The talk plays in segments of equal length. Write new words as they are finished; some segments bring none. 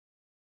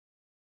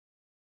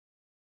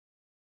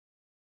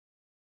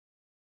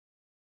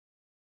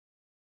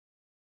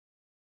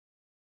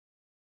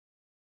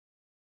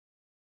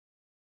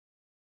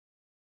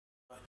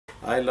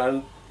I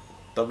learned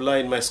tabla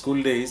in my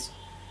school days.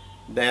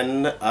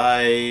 Then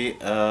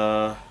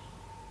I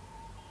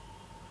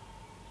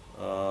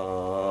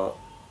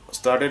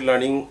started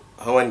learning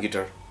Hawaiian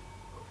guitar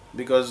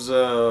because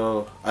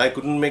I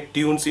couldn't make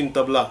tunes in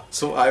tabla,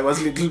 so I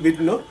was little bit,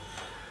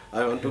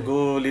 I want to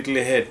go little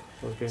ahead.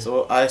 Okay.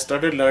 So I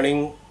started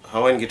learning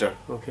Hawaiian guitar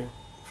Okay.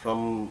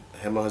 from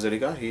Hema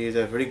Hazarika. He is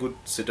a very good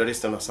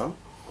sitarist in Assam.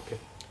 Okay.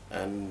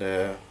 And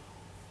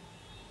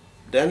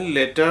then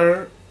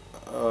later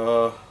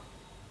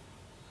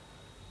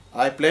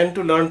I planned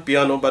to learn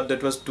piano, but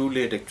that was too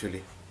late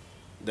actually.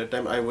 That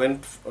time I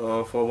went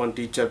for one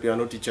teacher,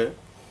 piano teacher.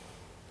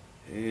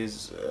 He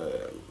is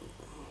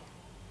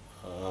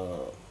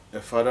a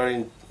father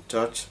in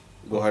church,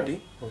 Guwahati.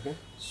 Okay.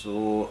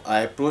 So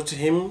I approached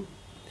him.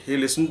 He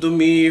listened to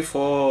me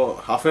for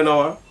half an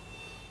hour,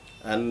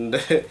 and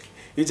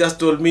he just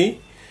told me,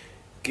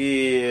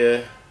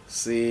 "Ki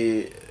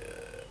see,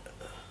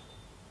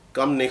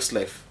 come next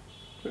life."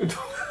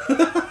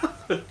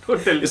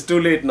 Totally. It's too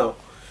late now,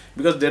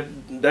 because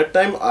that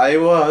time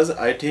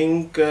I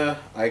think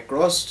I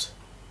crossed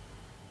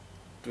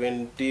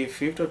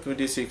 25th or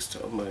 26th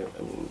of my.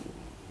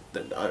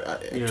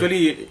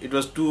 Actually, it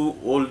was too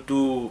old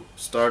to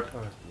start.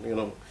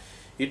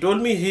 He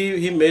told me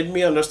he made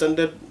me understand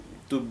that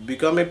to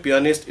become a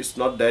pianist, it's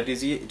not that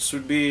easy. It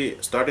should be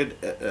started,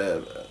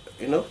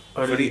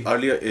 very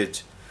earlier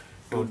age,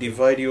 to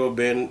divide your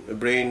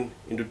brain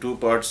into two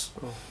parts,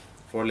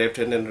 for left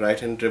hand and right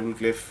hand treble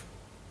clef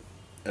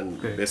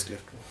and bass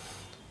clef.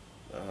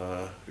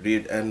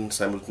 Read and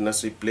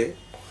simultaneously play.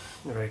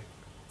 Right.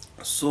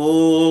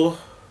 So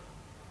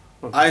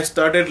I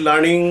started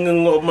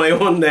learning of my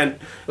own then.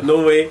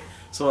 No way.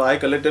 So I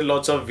collected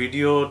lots of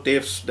video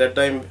tapes. That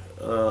time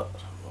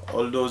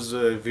all those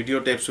video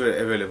tapes were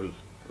available.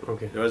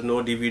 Okay. There was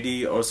no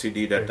DVD or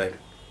CD that time.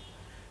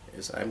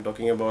 Yes, I'm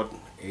talking about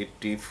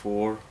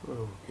 84,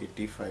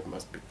 85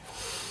 must be.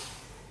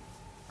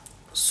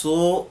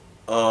 So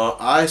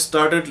I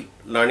started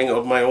learning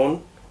of my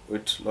own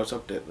with lots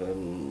of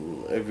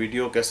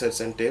video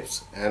cassettes and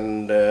tapes,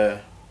 and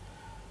a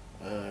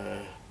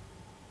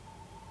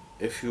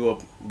few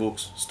of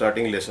books,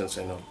 starting lessons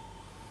and all.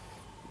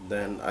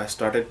 Then I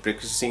started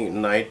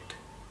practicing night,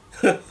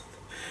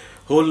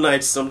 whole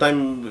nights.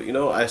 Sometimes,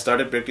 I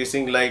started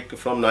practicing like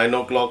from 9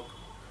 o'clock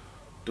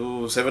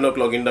to 7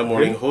 o'clock in the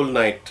morning, whole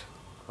night.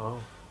 Oh.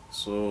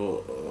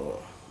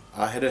 So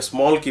I had a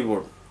small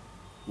keyboard,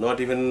 not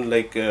even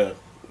like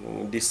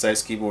this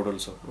size keyboard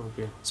also.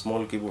 Okay.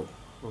 Small keyboard.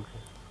 Okay.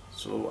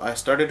 So I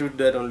started with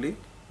that only.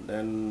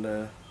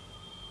 Then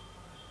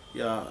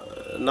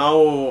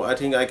now I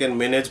think I can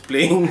manage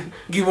playing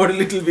keyboard a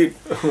little bit.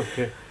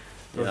 Okay.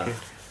 Yeah. Okay.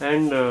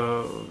 And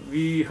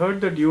we heard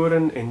that you were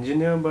an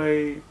engineer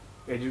by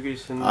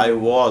education. I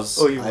was.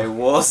 Oh, you I were.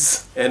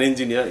 was an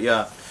engineer.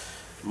 Yeah,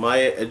 my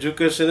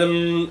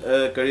educational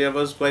career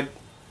was quite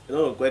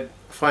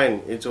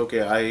fine. It's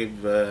okay.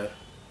 I've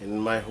in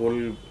my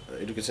whole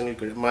educational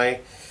career, my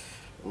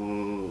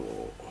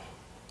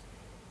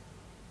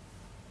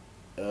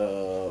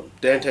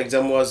 10th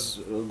exam was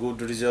a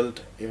good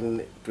result.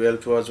 Even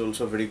 12th was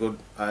also very good.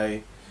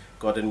 I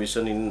got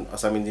admission in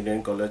Assam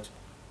Engineering College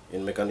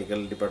in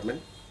mechanical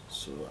department.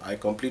 So I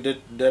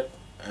completed that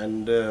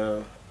and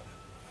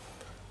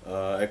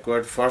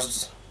acquired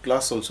first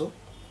class also.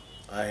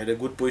 I had a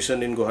good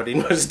position in Guwahati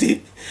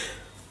University.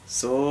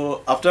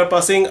 So after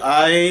passing,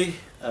 I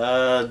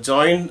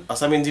joined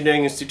Assam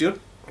Engineering Institute.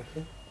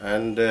 Okay.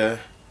 And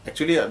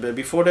actually,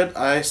 before that,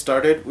 I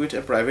started with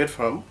a private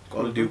firm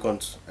called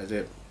Ducons as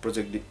a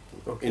project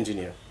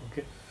engineer.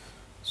 Okay.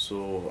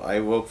 So I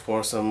worked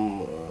for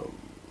some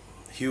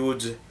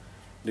huge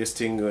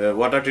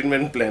water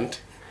treatment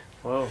plant.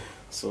 Wow.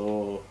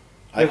 So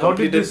I And how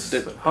did completed this?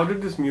 that. How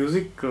did this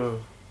music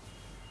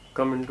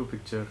come into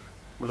picture?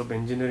 मतलब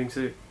engineering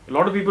से a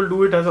lot of people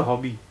do it as a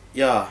hobby.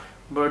 Yeah.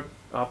 But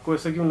आपको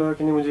ऐसा क्यों लगा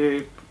कि नहीं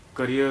मुझे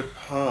career?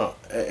 हाँ.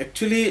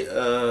 Actually,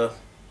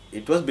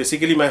 it was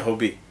basically my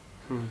hobby.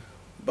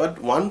 But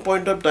one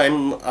point of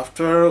time,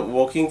 after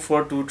working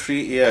for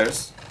 2-3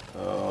 years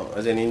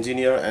as an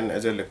engineer and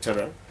as a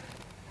lecturer,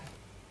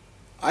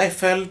 I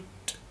felt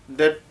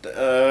that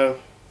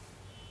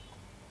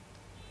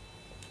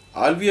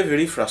I'll be a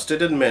very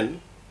frustrated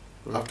man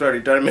after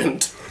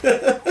retirement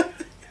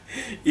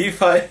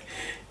if I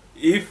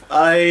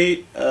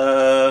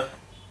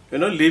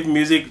leave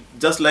music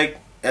just like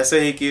ऐसे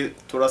ही कि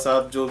थोड़ा सा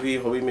जो भी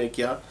hobby में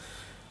किया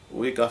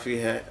वही काफ़ी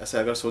है, ऐसे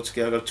अगर सोच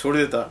के अगर छोड़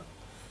देता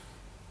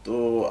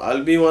तो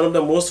I'll be one of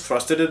the most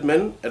frustrated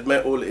men at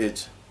my old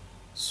age.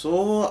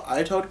 So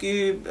I thought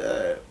कि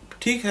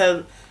ठीक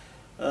है,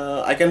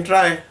 I can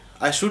try,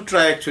 I should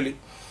try actually.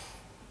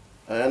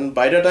 And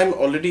by the time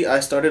already I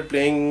started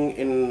playing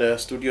in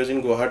studios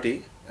in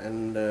Guwahati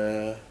and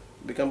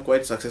become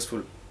quite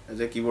successful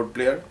as a keyboard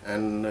player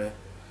and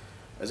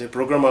as a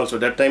programmer also.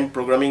 That time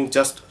programming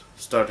just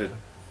started.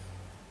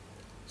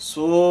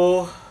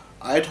 So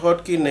I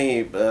thought कि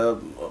नहीं,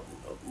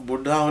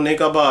 बुढ़ा होने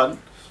का बाद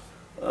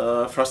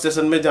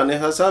frustration में जाने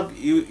का सब,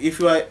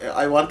 if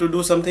I want to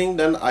do something,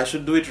 then I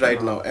should do it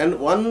right now. And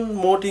one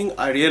more thing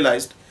I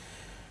realized,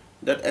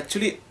 that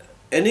actually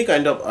any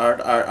kind of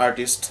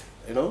artist,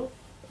 you know,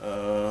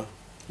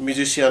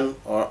 musician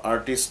or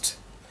artist,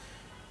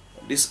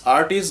 this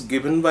art is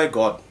given by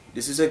God.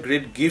 This is a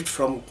great gift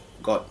from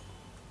God.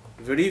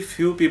 Very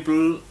few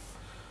people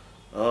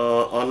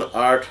on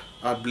earth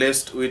are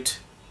blessed with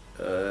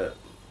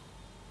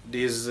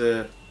this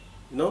you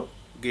know,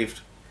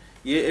 gift.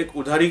 ये एक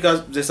उधारी का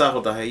जैसा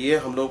होता है, ये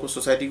हम लोगों को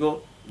सोसाइटी को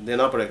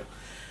देना पड़ेगा.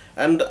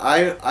 And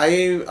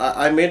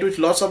I met with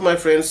lots of my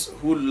friends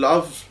who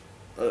love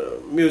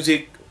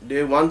music.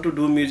 They want to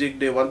do music,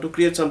 they want to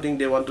create something,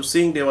 they want to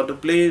sing, they want to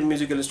play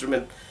musical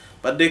instrument,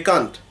 but they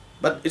can't.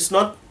 But it's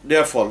not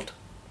their fault.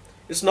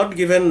 It's not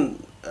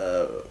given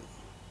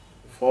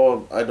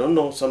for, I don't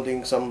know,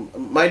 something,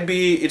 might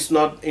be it's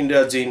not in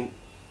their gene.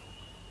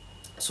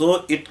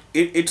 So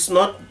it's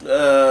not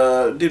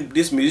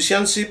this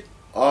musicianship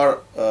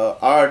or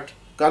art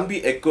can't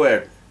be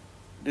acquired.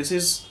 This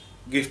is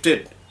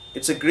gifted.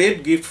 It's a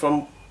great gift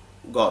from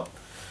God.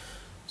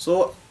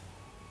 So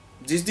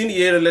जिस दिन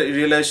ये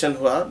realization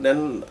हुआ,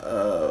 then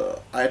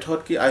I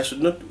thought कि I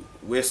should not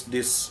waste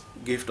this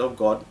gift of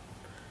God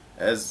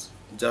as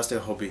just a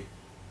hobby.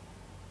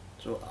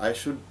 So I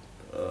should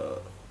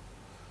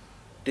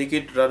take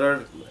it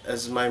rather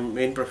as my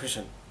main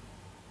profession.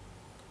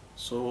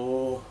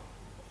 So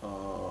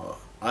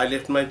I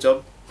left my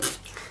job.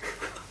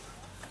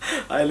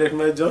 I left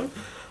my job.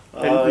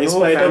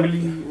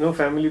 And no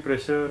family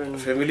pressure. And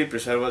family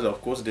pressure was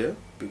of course there,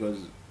 because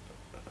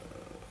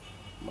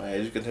my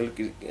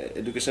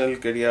educational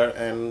career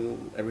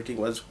and everything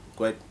was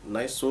quite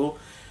nice. So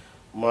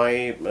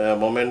my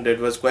mom and dad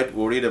was quite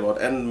worried about,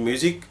 and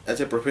music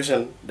as a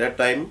profession that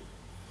time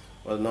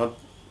was not,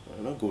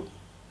 you know, good.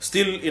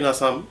 Still in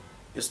Assam,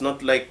 it's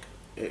not like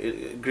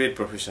a great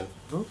profession.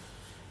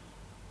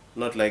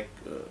 Not like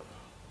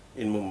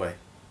in Mumbai.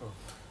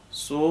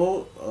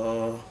 So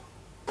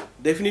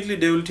definitely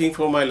they will think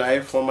for my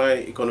life, for my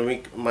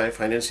economic, my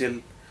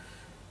financial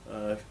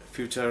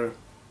future.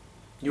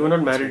 You were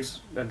not married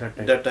at that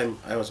time? That time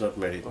I was not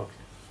married. Okay.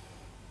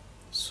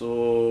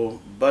 So,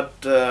 but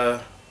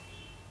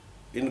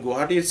in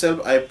Guwahati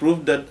itself, I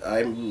proved that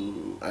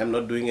I'm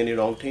not doing any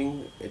wrong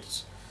thing.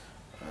 It's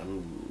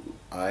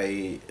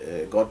I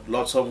got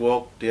lots of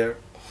work there,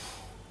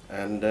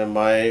 and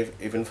my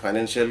even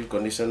financial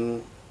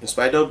condition, in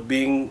spite of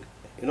being,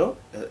 you know,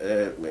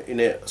 in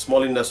a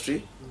small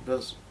industry, it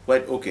was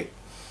quite okay.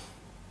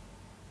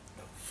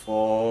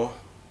 For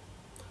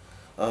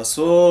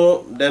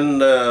so then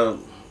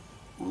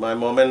my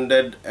mom and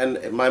dad,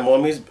 and my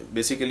mom is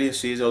basically,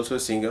 she is also a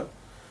singer,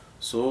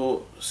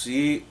 so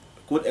she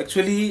could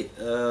actually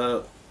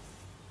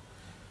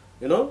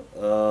you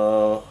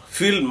know,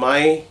 feel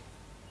my,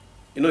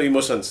 you know,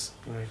 emotions.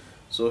 Right.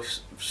 So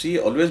she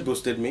always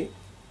boosted me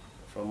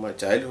from my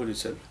childhood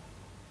itself.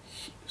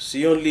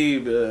 She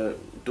only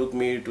took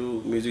me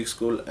to music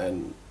school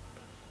and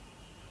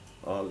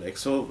all, like,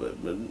 so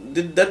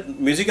that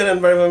musical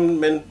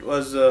environment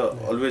was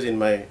always in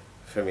my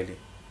family.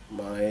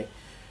 My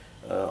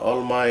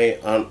all my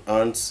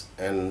aunts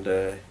and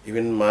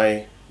even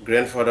my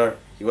grandfather,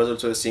 he was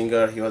also a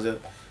singer, he was a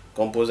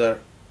composer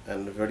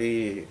and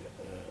very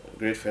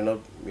great fan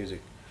of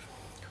music.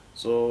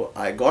 So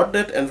I got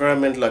that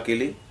environment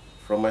luckily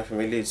from my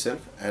family itself,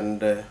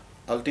 and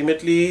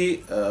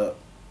ultimately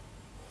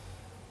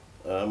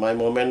my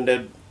mom and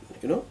dad,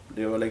 you know,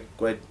 they were like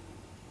quite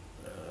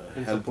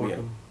helped me.